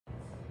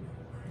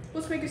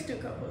Let's make a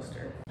Stuco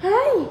poster.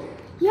 Hi!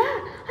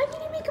 Yeah, I'm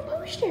gonna make a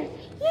poster.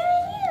 Yeah,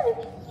 I am.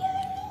 Yeah,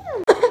 I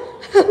am.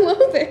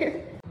 Hello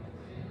there.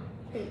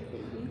 Hey,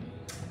 baby.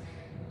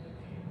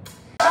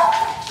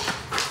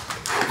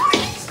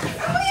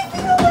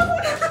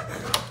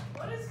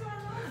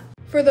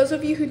 For those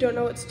of you who don't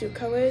know what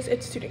Stuco is,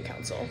 it's student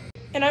council.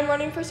 And I'm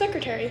running for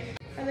secretary.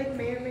 I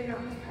may or may not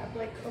have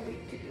a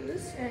week to do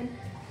this, and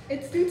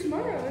it's due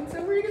tomorrow, and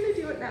so we're gonna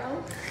do it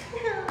now.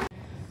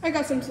 I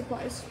got some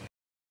supplies.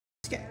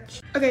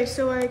 Sketch. Okay,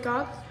 so I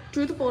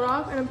drew the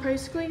bulldog, and I'm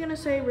basically gonna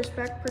say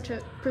respect,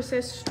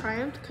 persist,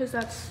 triumph, because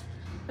that's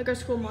our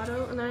school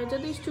motto. And then I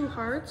did these 2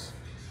 hearts,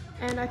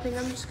 and I think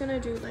I'm just gonna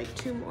do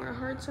 2 more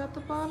hearts at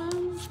the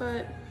bottom,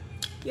 but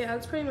yeah,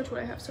 that's pretty much what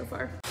I have so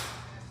far.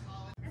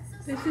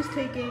 This is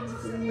taking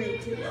way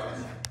too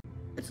long.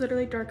 It's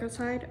literally dark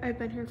outside. I've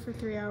been here for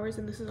 3 hours,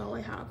 and this is all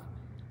I have.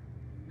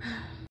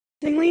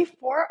 Only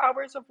 4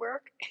 hours of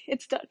work.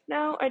 It's done.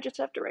 Now I just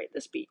have to write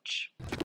the speech.